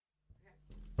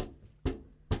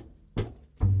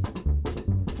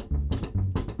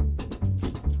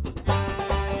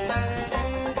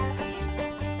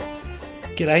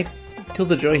G'day,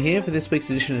 Tilda Joy here for this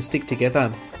week's edition of Stick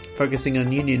Together, focusing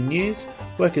on union news,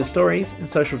 workers' stories and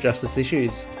social justice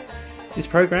issues. This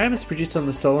program is produced on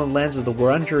the stolen lands of the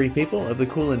Wurundjeri people of the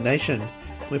Kulin Nation.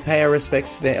 We pay our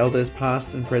respects to their elders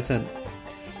past and present.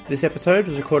 This episode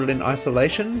was recorded in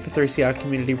isolation for 3CR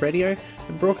Community Radio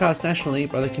and broadcast nationally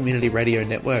by the Community Radio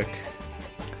Network.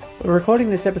 We're recording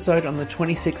this episode on the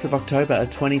 26th of October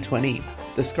 2020,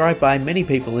 described by many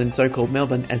people in so-called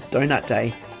Melbourne as Donut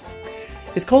Day.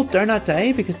 It's called Donut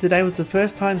Day because today was the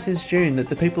first time since June that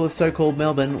the people of so-called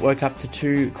Melbourne woke up to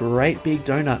two great big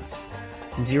donuts.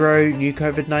 0 new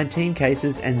COVID-19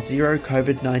 cases and 0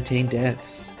 COVID-19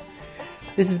 deaths.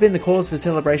 This has been the cause for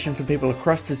celebration for people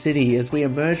across the city as we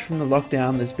emerge from the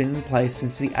lockdown that's been in place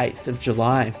since the 8th of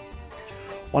July.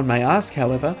 One may ask,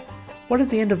 however, what does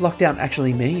the end of lockdown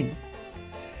actually mean?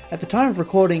 At the time of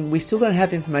recording, we still don't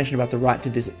have information about the right to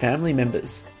visit family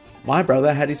members. My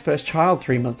brother had his first child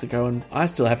 3 months ago and I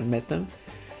still haven't met them.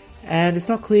 And it's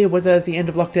not clear whether the end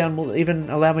of lockdown will even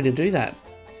allow me to do that.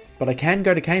 But I can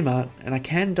go to Kmart and I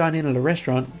can dine in at a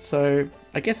restaurant, so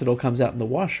I guess it all comes out in the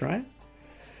wash, right?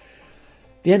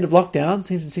 The end of lockdown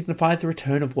seems to signify the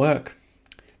return of work.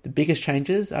 The biggest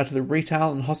changes are to the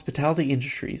retail and hospitality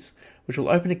industries, which will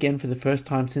open again for the first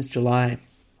time since July.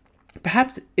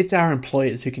 Perhaps it's our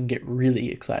employers who can get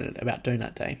really excited about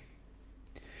Donut Day.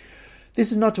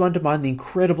 This is not to undermine the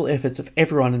incredible efforts of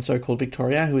everyone in so-called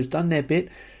Victoria who has done their bit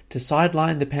to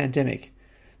sideline the pandemic.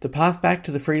 The path back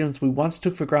to the freedoms we once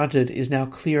took for granted is now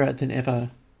clearer than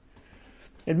ever.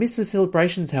 Amidst the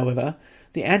celebrations, however,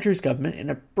 the Andrews government, in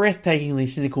a breathtakingly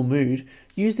cynical mood,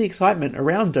 used the excitement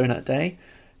around Donut Day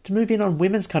to move in on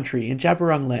women's country in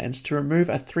Djabwurrung lands to remove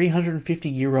a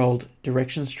 350-year-old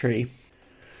directions tree.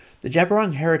 The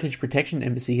Djabwurrung Heritage Protection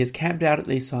Embassy has camped out at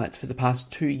these sites for the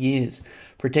past 2 years,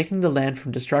 protecting the land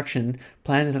from destruction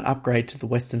planned in an upgrade to the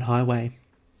Western Highway.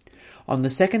 On the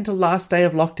second to last day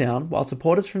of lockdown, while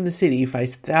supporters from the city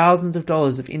face thousands of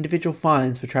dollars of individual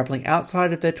fines for travelling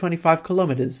outside of their 25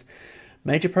 kilometres,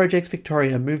 Major Projects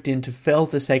Victoria moved in to fell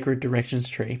the sacred directions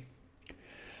tree.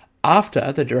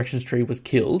 After the directions tree was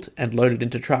killed and loaded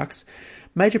into trucks,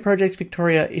 Major Projects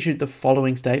Victoria issued the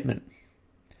following statement.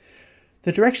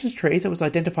 The directions tree that was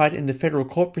identified in the federal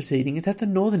court proceeding is at the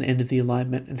northern end of the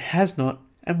alignment and has not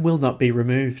and will not be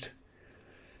removed.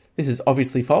 This is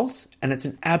obviously false, and it's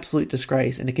an absolute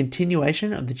disgrace and a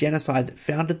continuation of the genocide that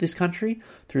founded this country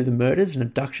through the murders and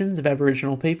abductions of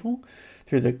Aboriginal people,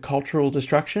 through the cultural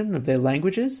destruction of their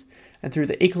languages, and through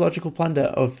the ecological plunder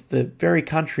of the very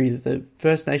country that the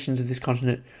First Nations of this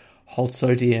continent hold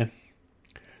so dear.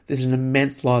 This is an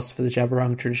immense loss for the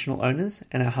Djabwurrung traditional owners,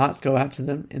 and our hearts go out to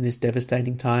them in this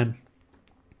devastating time.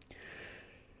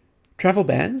 Travel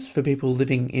bans for people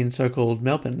living in so-called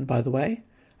Melbourne, by the way,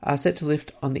 are set to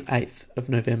lift on the 8th of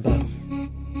November.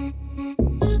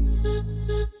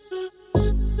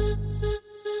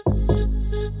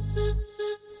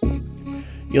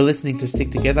 You're listening to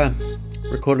Stick Together,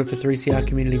 recorded for 3CR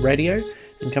Community Radio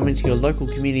and coming to your local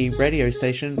community radio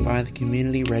station via the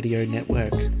Community Radio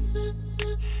Network.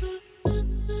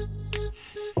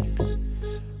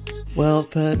 Well,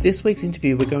 for this week's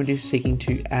interview, we're going to be speaking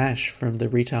to Ash from the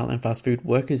Retail and Fast Food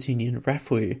Workers Union,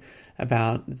 RAFWU,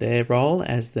 about their role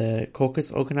as the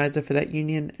caucus organiser for that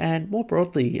union and more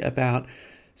broadly about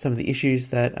some of the issues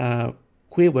that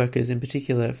queer workers in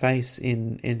particular face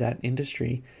in that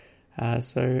industry.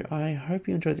 So I hope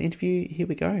you enjoyed the interview. Here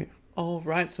we go. All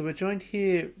right, so we're joined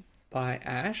here by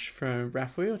Ash from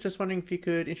RAFWU. Just wondering if you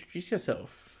could introduce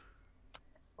yourself.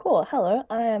 Cool. Hello,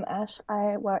 I am Ash.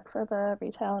 I work for the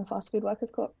Retail and Fast Food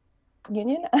Workers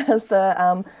Union as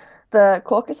the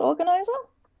caucus organizer.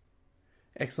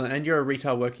 Excellent. And you're a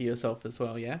retail worker yourself as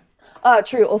well, yeah?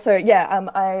 True. Also, yeah.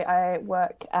 I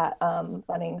work at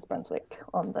Bunnings Brunswick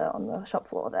on the shop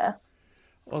floor there.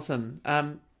 Awesome.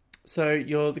 So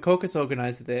you're the caucus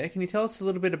organizer there. Can you tell us a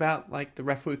little bit about like the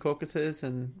RAFWU caucuses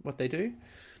and what they do?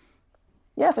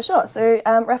 Yeah, for sure. So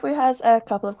RAFWU has a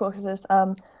couple of caucuses.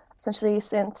 Essentially,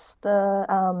 since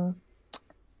the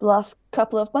last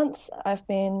couple of months, I've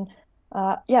been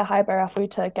hired by RAFWU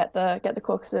to get the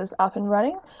caucuses up and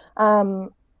running.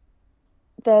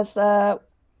 There's the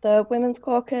Women's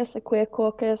Caucus, a Queer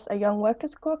Caucus, a Young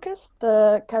Workers Caucus,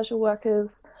 the Casual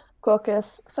Workers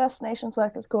Caucus, First Nations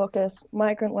Workers Caucus,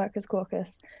 Migrant Workers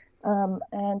Caucus,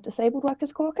 and Disabled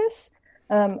Workers Caucus.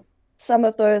 Some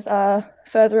of those are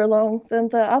further along than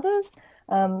the others.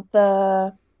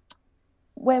 The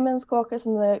Women's Caucus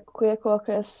and the Queer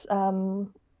Caucus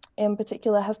in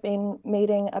particular have been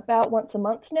meeting about once a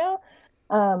month now.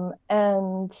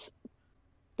 And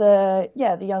the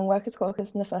Young Workers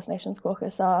Caucus and the First Nations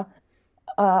Caucus are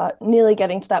nearly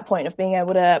getting to that point of being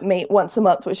able to meet once a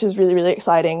month, which is really, really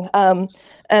exciting. And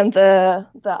the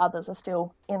others are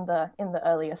still in the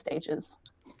earlier stages.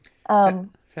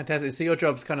 Fantastic. So your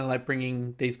job's kind of like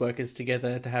bringing these workers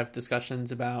together to have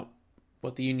discussions about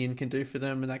what the union can do for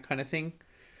them and that kind of thing.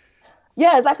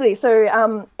 Yeah, exactly.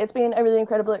 So it's been a really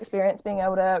incredible experience being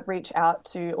able to reach out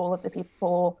to all of the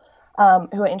people who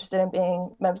are interested in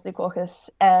being members of the caucus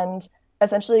and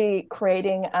essentially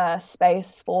creating a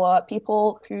space for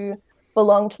people who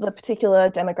belong to the particular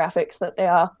demographics that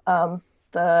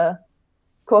the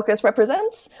caucus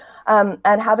represents,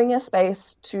 and having a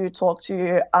space to talk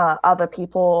to other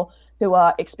people who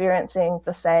are experiencing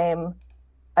the same,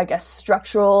 I guess,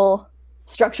 structural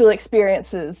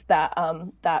experiences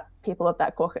that people of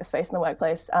that caucus face in the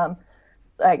workplace.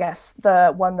 I guess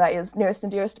the one that is nearest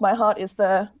and dearest to my heart is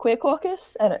the Queer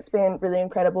Caucus, and it's been really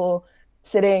incredible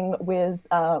sitting with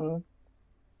the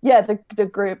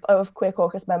group of Queer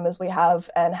Caucus members we have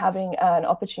and having an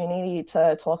opportunity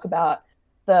to talk about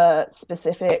the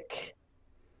specific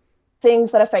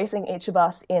things that are facing each of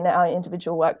us in our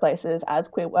individual workplaces as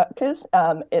queer workers.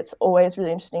 It's always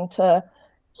really interesting to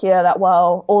hear that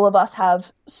while all of us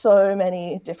have so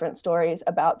many different stories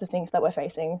about the things that we're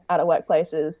facing at our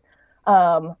workplaces,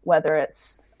 whether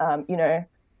it's,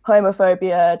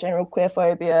 homophobia, general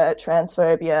queerphobia,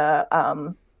 transphobia,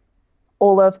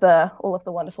 all of the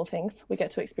wonderful things we get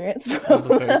to experience. All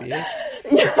the phobias.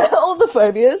 Yeah, all the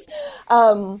phobias.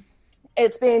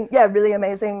 It's been, really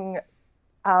amazing.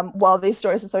 While these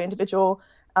stories are so individual,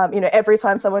 every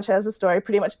time someone shares a story,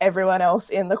 pretty much everyone else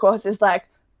in the course is like,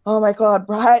 oh my God,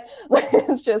 right?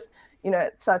 It's just,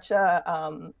 it's such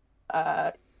a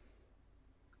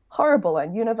horrible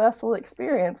and universal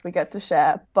experience we get to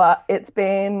share. But it's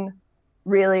been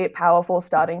really powerful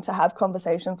starting to have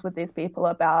conversations with these people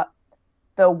about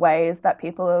the ways that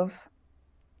people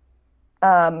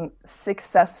have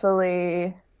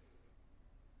successfully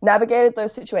navigated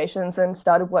those situations and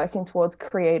started working towards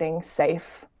creating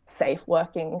safe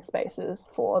working spaces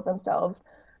for themselves,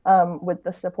 with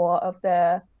the support of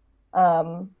their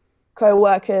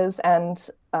co-workers and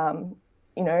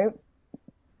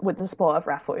with the support of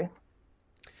RAFU.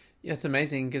 Yeah, it's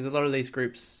amazing because a lot of these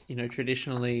groups,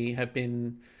 traditionally have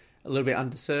been a little bit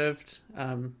underserved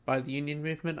by the union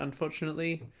movement,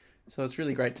 unfortunately. So it's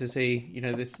really great to see,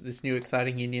 this new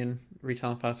exciting union,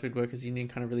 Retail and Fast Food Workers Union,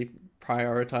 kind of really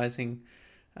prioritising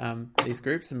these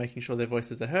groups and making sure their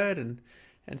voices are heard and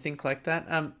things like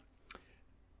that.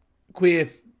 Queer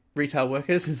retail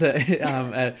workers is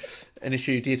an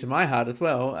issue dear to my heart as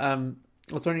well.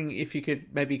 I was wondering if you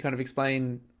could maybe kind of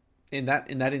explain in that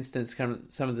instance kind of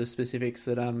some of the specifics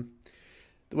that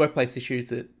the workplace issues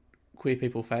that queer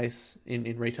people face in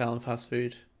retail and fast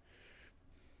food.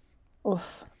 Oof,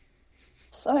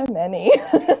 so many.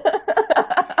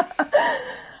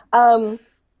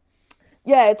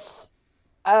 It's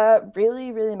a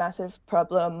really, really massive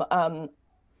problem.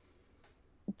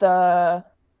 The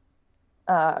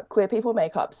queer people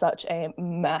make up such a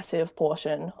massive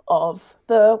portion of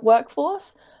the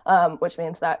workforce, which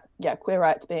means that, queer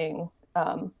rights being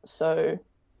so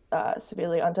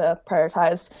severely under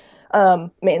prioritized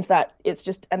means that it's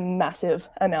just a massive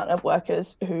amount of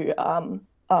workers who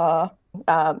are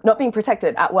not being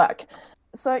protected at work.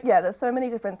 So, there's so many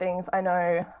different things. I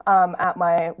know at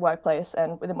my workplace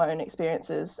and within my own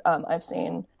experiences, I've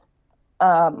seen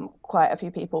quite a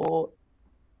few people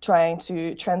trying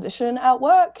to transition at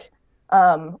work,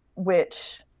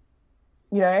 which,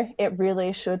 it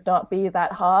really should not be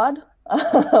that hard.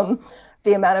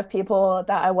 The amount of people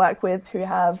that I work with who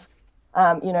have,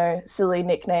 silly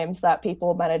nicknames that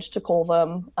people manage to call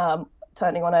them,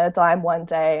 turning on a dime one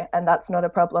day, and that's not a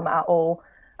problem at all.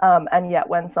 And yet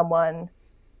when someone,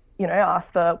 asks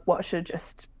for what should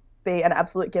just be an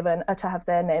absolute given to have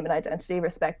their name and identity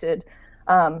respected,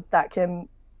 that can,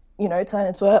 turn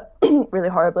into a really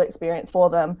horrible experience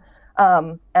for them.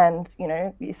 And,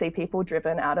 you see people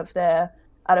driven out of their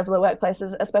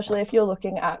workplaces, especially if you're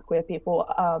looking at queer people.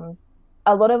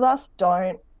 A lot of us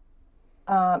don't,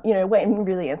 we're in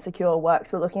really insecure work.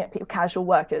 So we're looking at people, casual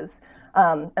workers.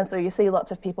 And so you see lots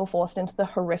of people forced into the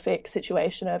horrific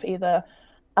situation of either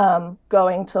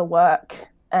going to work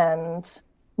and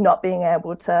not being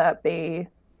able to be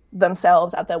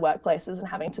themselves at their workplaces and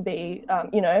having to be,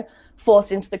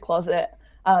 forced into the closet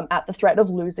at the threat of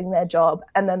losing their job.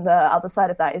 And then the other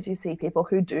side of that is you see people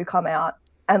who do come out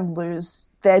and lose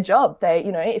their job. They,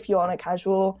 if you're on a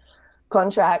casual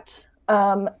contract,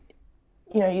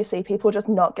 you see people just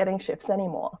not getting shifts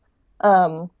anymore.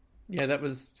 Yeah, that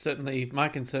was certainly my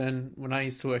concern when I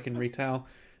used to work in retail.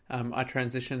 I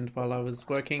transitioned while I was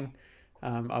working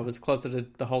I was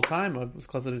closeted the whole time. I was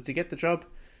closeted to get the job,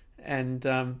 and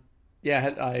I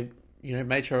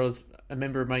made sure I was a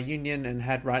member of my union and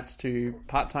had rights to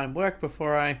part-time work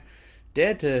before I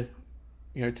dared to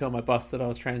tell my boss that I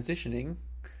was transitioning,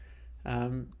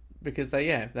 because they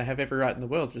have every right in the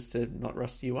world just to not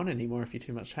roster you on anymore if you're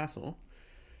too much hassle.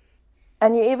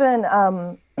 And you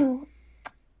even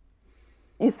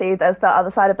you see there's the other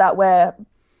side of that where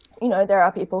there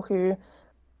are people who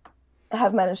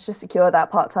have managed to secure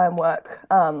that part-time work,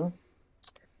 and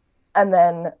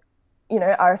then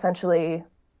are essentially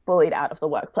bullied out of the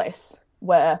workplace,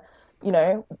 where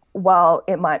while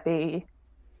it might be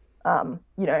in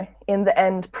the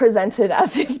end presented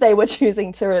as if they were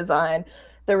choosing to resign,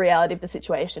 the reality of the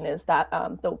situation is that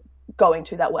the going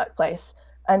to that workplace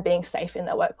and being safe in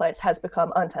that workplace has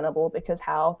become untenable because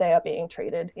how they are being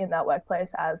treated in that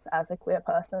workplace as a queer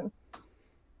person.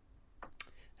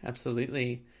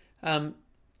 Absolutely. And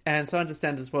so I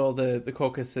understand as well the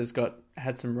caucus has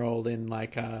had some role in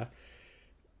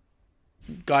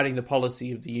guiding the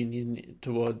policy of the union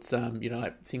towards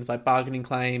things like bargaining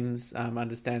claims. I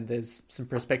understand there's some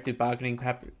prospective bargaining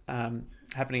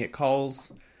happening at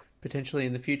Coles potentially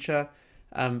in the future.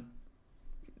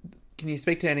 Can you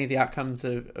speak to any of the outcomes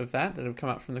of that have come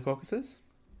up from the caucuses?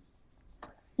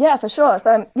 Yeah, for sure.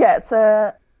 So it's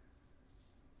a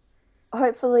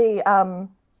hopefully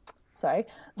sorry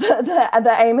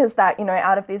the aim is that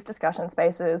out of these discussion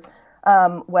spaces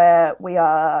where we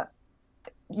are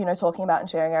talking about and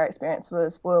sharing our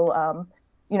experiences, we'll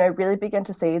really begin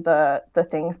to see the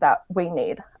things that we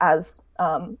need as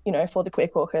for the queer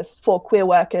caucus, for queer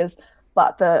workers,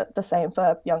 but the same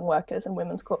for young workers and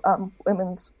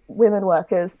women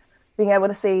workers, being able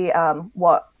to see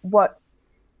what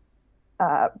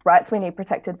rights we need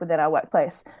protected within our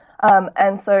workplace.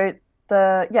 And so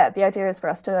the idea is for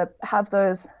us to have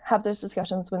those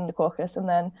discussions within the caucus, and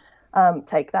then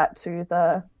take that to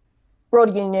the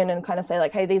broader union and kind of say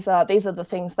like, hey, these are the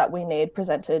things that we need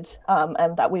presented,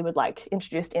 and that we would like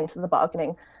introduced into the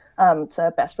bargaining,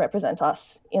 to best represent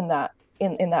us in that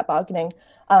bargaining.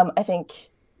 I think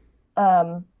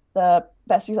the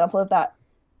best example of that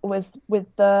was with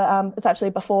it's actually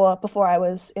before I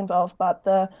was involved, but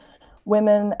the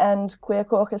women and queer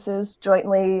caucuses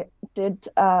jointly did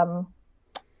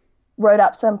wrote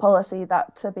up some policy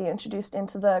that to be introduced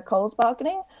into the Coles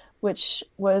bargaining, which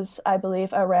was, I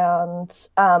believe, around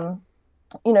some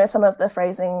of the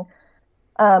phrasing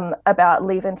about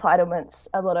leave entitlements.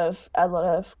 A lot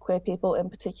of queer people in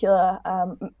particular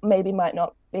maybe might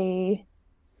not be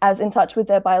as in touch with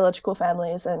their biological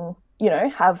families, and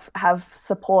have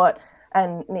support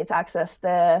and need to access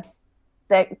their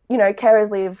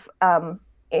carers leave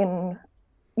in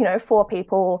for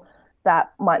people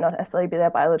that might not necessarily be their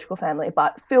biological family,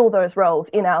 but fill those roles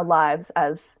in our lives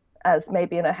as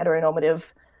maybe in a heteronormative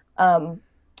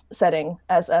setting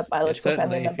as a biological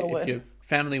family member would. If your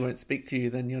family won't speak to you,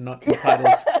 then you're not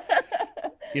entitled.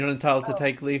 You're not entitled to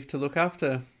take leave to look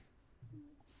after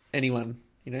anyone.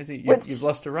 So you've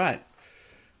lost a right.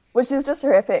 Which is just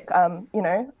horrific.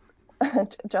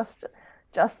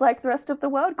 Just like the rest of the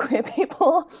world, queer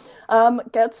people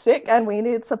get sick, and we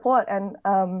need support. And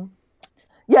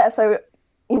so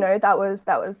that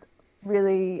was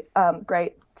really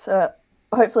great to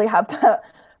hopefully have that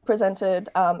presented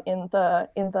in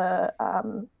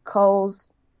the Coles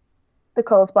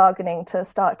bargaining, to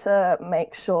start to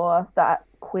make sure that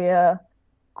queer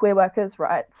workers'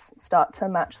 rights start to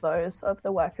match those of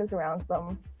the workers around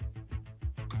them.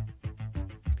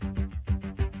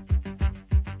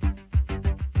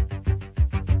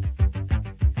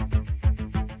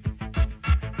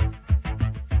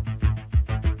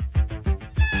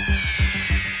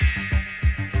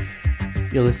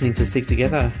 You're listening to Stick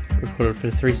Together, recorded for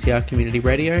 3CR Community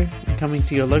Radio, and coming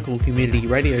to your local community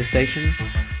radio station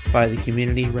via the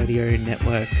Community Radio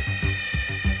Network.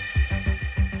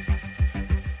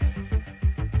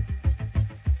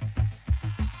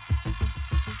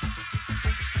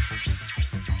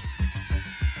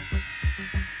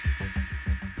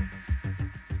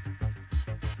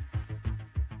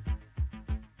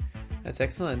 That's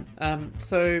excellent.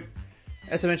 So,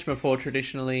 as I mentioned before,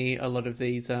 traditionally a lot of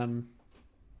these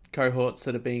cohorts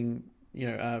that are being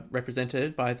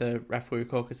represented by the RAFWU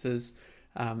caucuses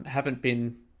haven't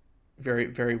been very,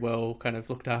 very well kind of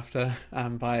looked after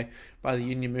by the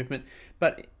union movement.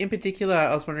 But in particular,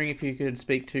 I was wondering if you could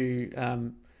speak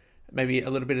to maybe a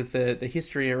little bit of the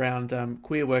history around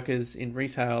queer workers in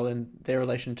retail and their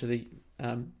relation to the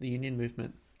union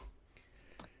movement.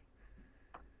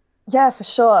 Yeah, for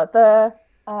sure. The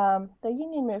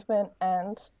union movement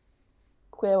and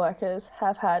queer workers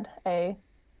have had a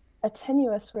a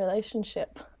tenuous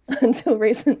relationship until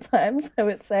recent times, I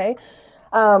would say.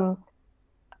 Um,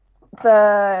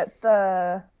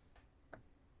 the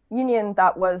union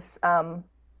that was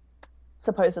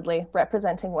supposedly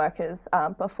representing workers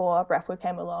before RAFWU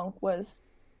came along was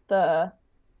the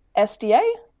SDA.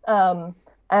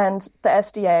 And the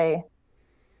SDA,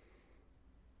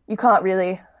 you can't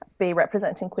really be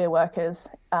representing queer workers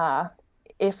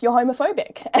if you're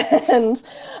homophobic. And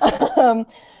um,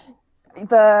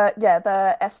 the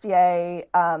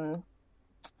SDA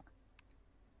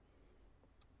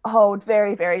hold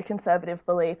very, very conservative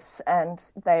beliefs, and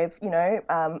they've,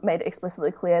 made it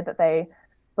explicitly clear that they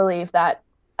believe that,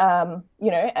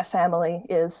 a family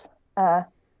is a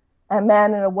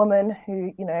man and a woman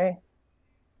who,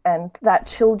 and that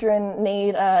children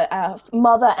need a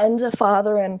mother and a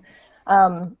father, and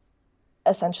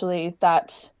essentially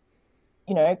that,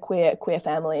 queer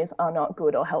families are not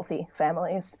good or healthy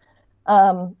families.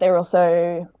 They're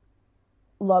also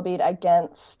lobbied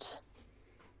against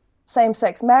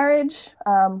same-sex marriage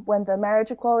when the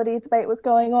marriage equality debate was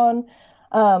going on.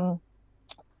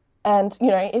 And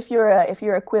if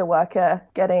you're a queer worker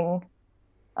getting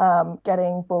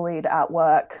bullied at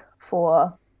work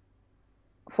for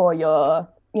your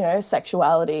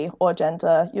sexuality or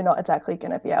gender, you're not exactly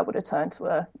going to be able to turn to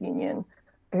a union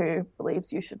who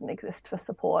believes you shouldn't exist for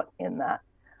support in that.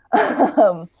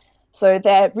 So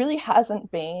there really hasn't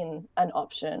been an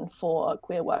option for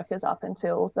queer workers up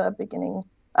until the beginning,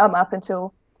 up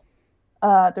until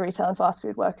the retail and fast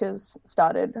food workers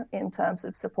started in terms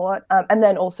of support. And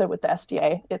then also with the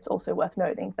SDA, it's also worth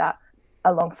noting that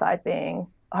alongside being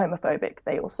homophobic,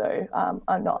 they also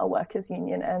are not a workers'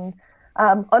 union. And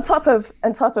on top of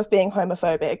being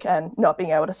homophobic and not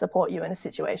being able to support you in a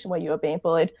situation where you are being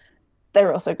bullied,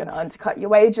 they're also going to undercut your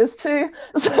wages too.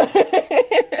 So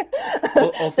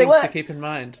all things to keep in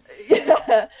mind.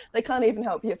 Yeah, they can't even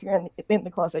help you if you're in the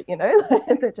closet,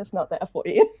 they're just not there for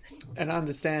you. And I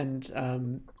understand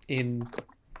in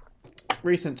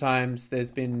recent times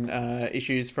there's been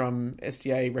issues from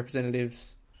SDA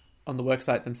representatives on the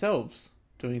worksite themselves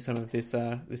doing some of this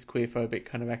queerphobic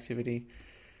kind of activity.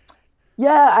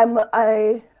 Yeah,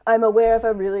 I'm aware of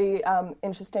a really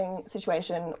interesting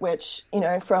situation, which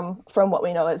from what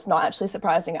we know is not actually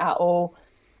surprising at all,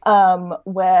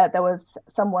 where there was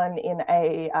someone in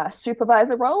a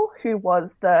supervisor role who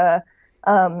was the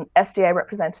SDA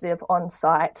representative on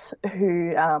site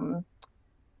who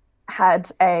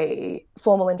had a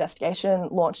formal investigation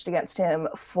launched against him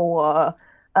for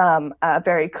a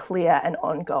very clear and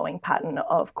ongoing pattern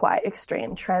of quite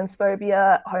extreme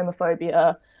transphobia,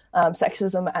 homophobia,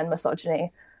 sexism, and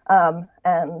misogyny.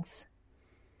 And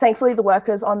thankfully, the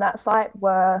workers on that site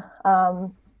were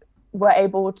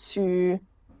able to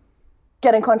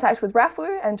get in contact with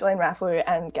RAFWU and join RAFWU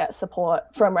and get support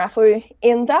from RAFWU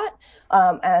in that.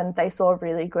 And they saw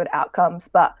really good outcomes.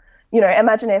 But,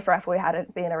 imagine if RAFWU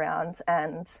hadn't been around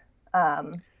and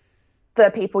the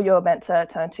people you're meant to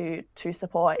turn to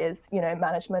support is,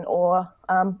 management or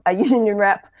a union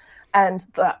rep. And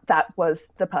that was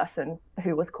the person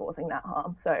who was causing that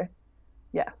harm. So,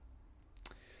 yeah.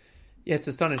 Yeah, it's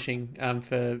astonishing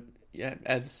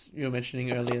as you were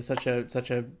mentioning earlier, such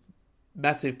a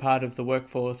massive part of the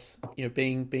workforce,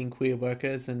 being queer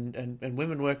workers and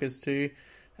women workers too,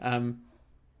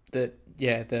 the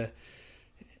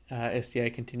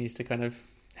SDA continues to kind of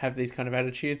have these kind of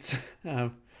attitudes.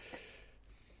 So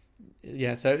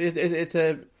it's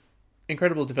a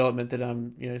incredible development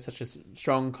that such a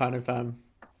strong kind of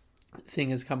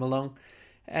thing has come along.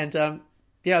 And I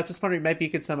was just wondering, maybe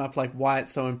you could sum up like why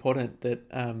it's so important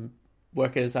that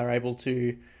workers are able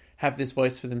to have this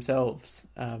voice for themselves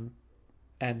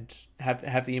and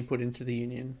have the input into the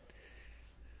union.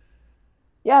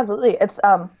 Yeah, absolutely. It's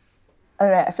I don't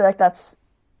know, I feel like that's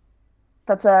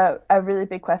a really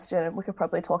big question, and we could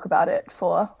probably talk about it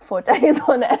for days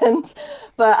on end.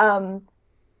 But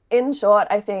in short,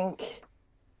 I think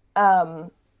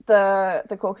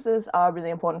the caucuses are really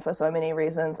important for so many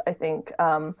reasons. I think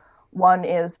one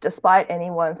is, despite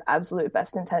anyone's absolute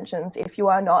best intentions, if you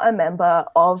are not a member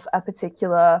of a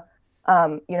particular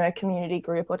community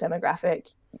group or demographic,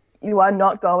 you are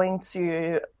not going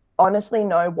to honestly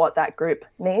know what that group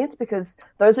needs, because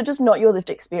those are just not your lived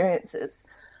experiences.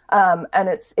 And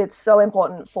it's so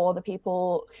important for the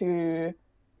people who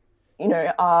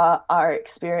are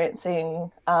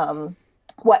experiencing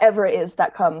whatever it is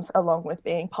that comes along with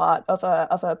being part of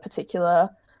a particular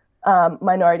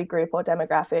minority group or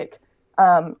demographic,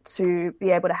 to be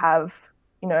able to have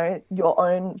your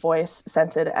own voice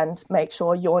centered and make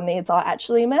sure your needs are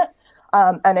actually met.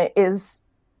 And it is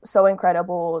so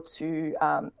incredible to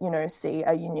see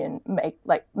a union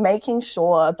making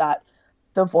sure that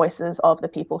the voices of the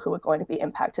people who are going to be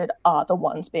impacted are the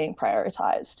ones being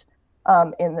prioritized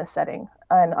in this setting.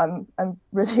 And I'm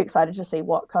really excited to see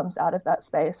what comes out of that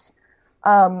space.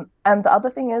 And the other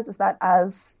thing is that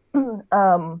as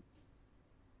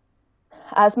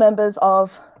members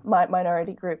of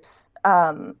minority groups,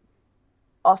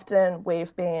 often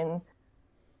we've been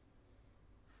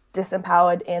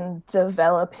disempowered in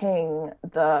developing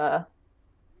the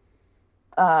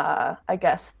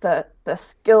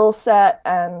skill set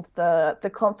and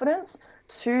the confidence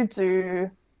to do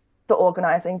the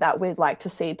organizing that we'd like to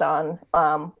see done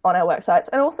on our work sites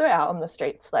and also out on the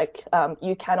streets.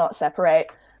 You cannot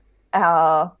separate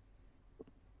our,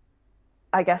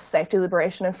 safety,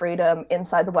 liberation, and freedom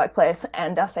inside the workplace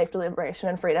and our safety, liberation,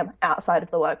 and freedom outside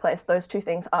of the workplace. Those two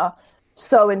things are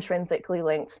so intrinsically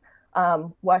linked.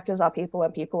 Workers are people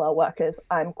and people are workers.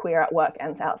 I'm queer at work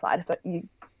and outside of it. You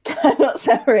cannot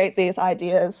separate these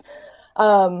ideas.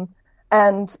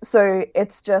 And so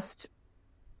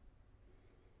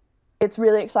it's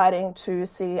really exciting to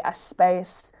see a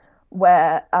space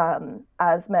where,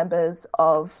 as members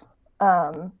of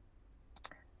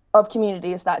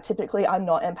communities that typically are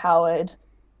not empowered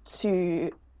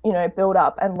to, build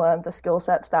up and learn the skill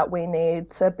sets that we need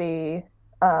to be,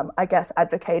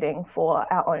 advocating for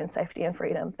our own safety and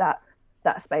freedom, that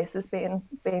space has been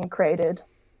created.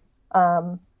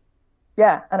 And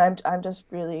I'm just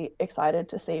really excited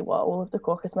to see what all of the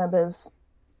caucus members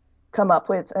come up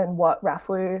with and what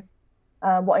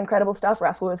incredible stuff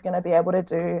RAFWU is going to be able to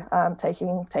do,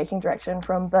 taking direction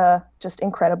from the just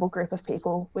incredible group of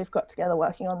people we've got together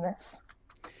working on this.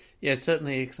 Yeah, it's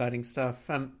certainly exciting stuff.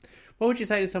 What would you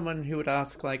say to someone who would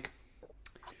ask,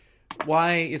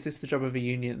 why is this the job of a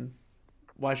union?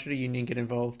 Why should a union get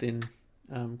involved in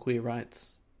queer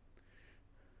rights?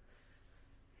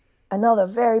 Another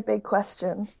very big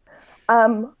question.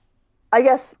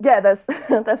 There's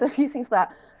there's a few things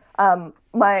that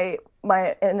my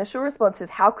initial response is,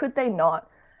 how could they not?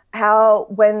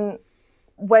 When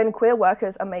queer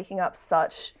workers are making up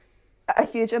such a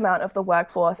huge amount of the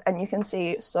workforce, and you can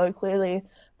see so clearly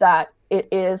that it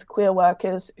is queer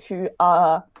workers who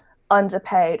are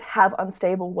underpaid, have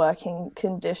unstable working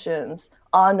conditions,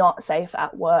 are not safe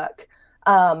at work,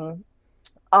 are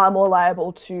more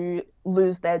liable to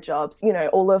lose their jobs.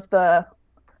 All of the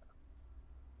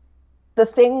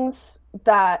things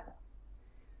that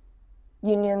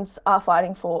unions are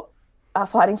fighting for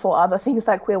are the things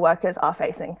that queer workers are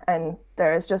facing, and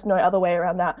there is just no other way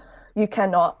around that. You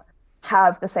cannot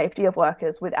have the safety of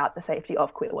workers without the safety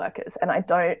of queer workers, and I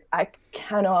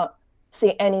cannot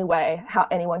see any way how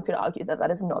anyone could argue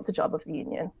that is not the job of the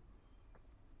union.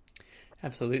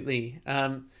 Absolutely.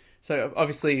 So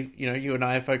obviously, you and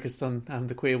I are focused on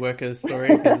the queer workers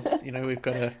story because we've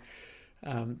got a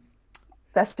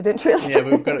vested interest. Yeah,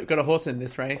 we've got a horse in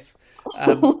this race.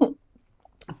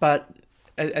 But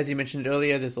as you mentioned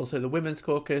earlier, there's also the Women's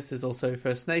Caucus. There's also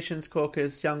First Nations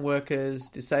Caucus, young workers,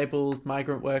 disabled,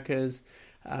 migrant workers.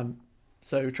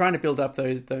 So trying to build up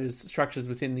those structures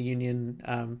within the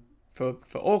union for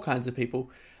all kinds of people.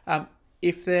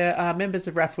 If there are members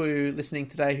of RAFWU listening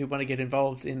today who want to get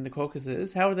involved in the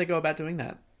caucuses, how would they go about doing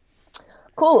that?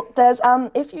 Cool. There's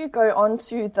if you go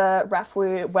onto the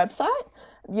RAFWU website,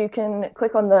 you can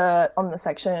click on the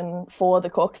section for the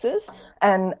caucuses,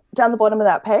 and down the bottom of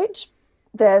that page,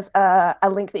 there's a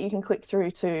link that you can click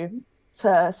through to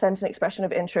send an expression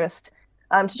of interest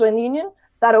to join the union.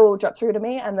 That'll drop through to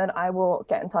me, and then I will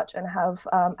get in touch and have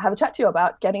a chat to you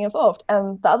about getting involved.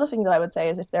 And the other thing that I would say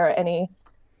is, if there are any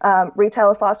retail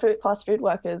or fast food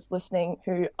workers listening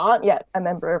who aren't yet a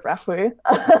member of RAFWU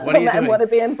and want to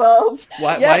be involved,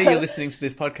 why are you listening to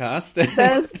this podcast?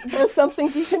 there's some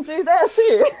things you can do there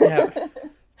too. Yeah,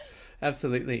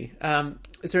 absolutely.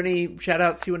 Is there any shout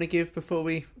outs you want to give before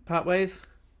we part ways?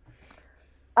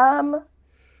 I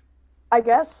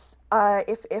guess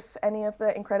if any of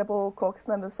the incredible caucus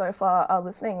members so far are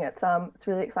listening, it's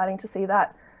really exciting to see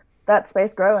that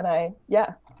space grow, and I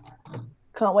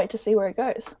can't wait to see where it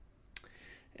goes.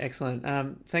 Excellent.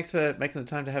 Thanks for making the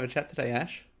time to have a chat today,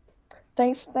 Ash.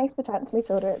 Thanks for chatting to me,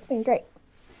 Tilda. It's been great.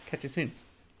 Catch you soon.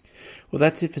 Well,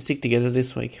 that's it for Stick Together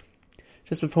this week.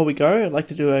 Just before we go, I'd like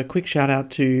to do a quick shout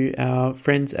out to our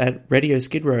friends at Radio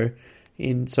Skid Row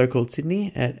in so-called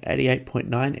Sydney at 88.9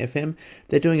 FM.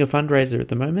 They're doing a fundraiser at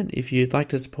the moment. If you'd like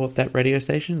to support that radio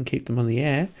station and keep them on the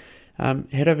air,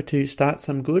 head over to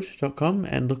startsomegood.com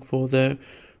and look for the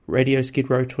Radio Skid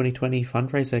Row 2020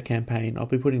 fundraiser campaign. I'll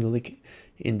be putting the link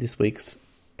in this week's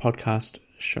podcast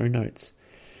show notes.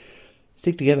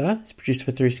 Stick Together is produced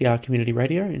for 3CR Community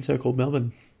Radio in so-called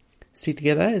Melbourne. Stick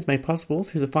Together is made possible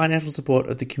through the financial support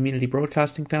of the Community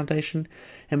Broadcasting Foundation,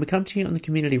 and we come to you on the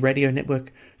Community Radio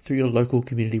Network through your local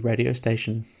community radio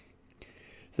station.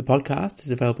 The podcast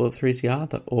is available at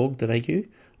 3cr.org.au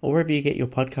or wherever you get your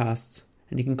podcasts,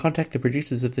 and you can contact the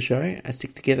producers of the show at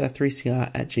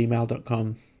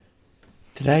sticktogether3cr@gmail.com.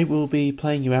 Today we'll be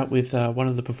playing you out with one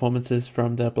of the performances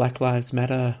from the Black Lives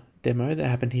Matter demo that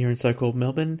happened here in so-called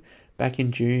Melbourne back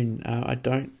in June. I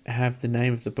don't have the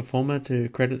name of the performer to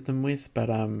credit them with, but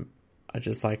I'd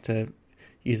just like to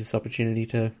use this opportunity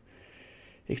to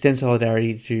extend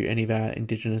solidarity to any of our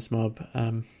Indigenous mob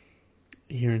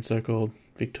here in so-called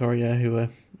Victoria who are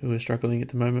struggling at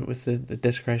the moment with the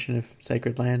desecration of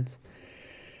sacred lands.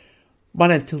 My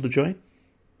name's Tilda Joy.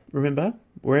 Remember,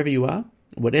 wherever you are,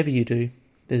 whatever you do,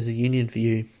 there's a union for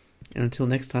you. And until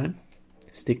next time,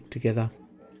 stick together.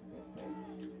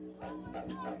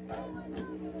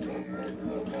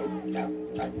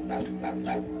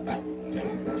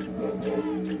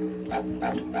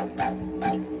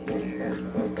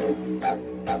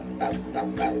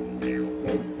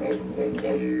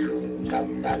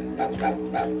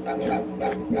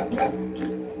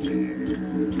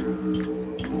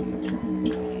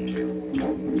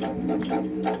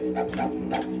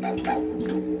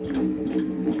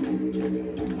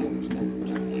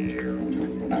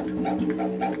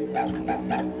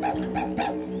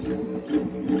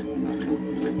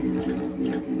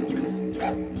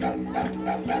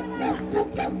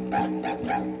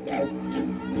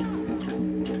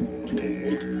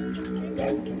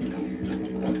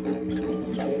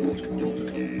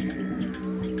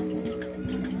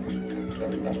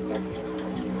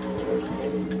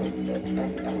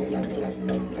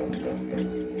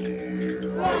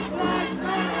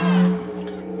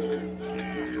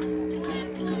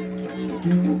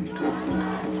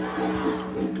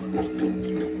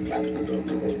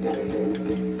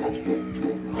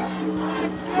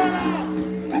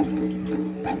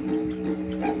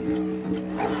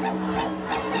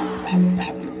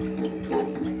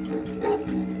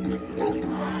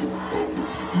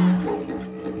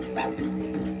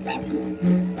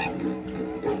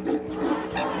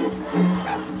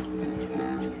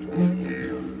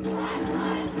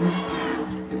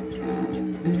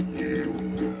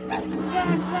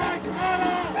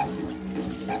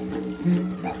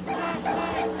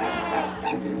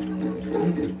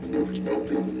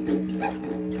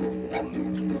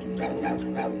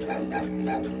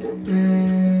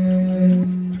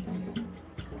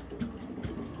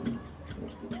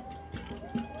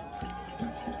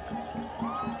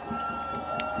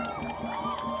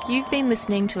 You've been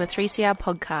listening to a 3CR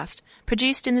podcast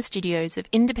produced in the studios of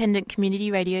independent community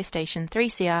radio station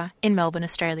 3CR in Melbourne,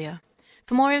 Australia.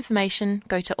 For more information,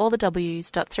 go to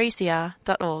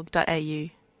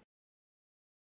allthews.3cr.org.au.